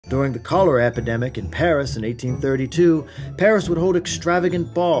During the cholera epidemic in Paris in 1832, Paris would hold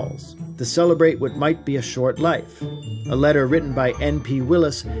extravagant balls to celebrate what might be a short life. A letter written by N.P.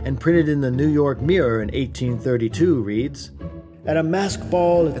 Willis and printed in the New York Mirror in 1832 reads, "At a masked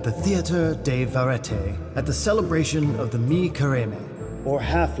ball at the Théâtre des Variétés, at the celebration of the Mi-Carême, or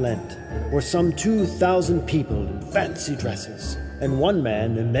Half-Lent, were some 2,000 people in fancy dresses, and one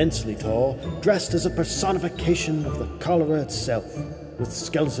man, immensely tall, dressed as a personification of the cholera itself, with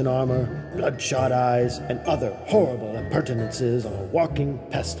skeleton armor, bloodshot eyes, and other horrible appurtenances of a walking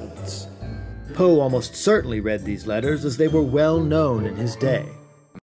pestilence." Poe almost certainly read these letters, as they were well known in his day.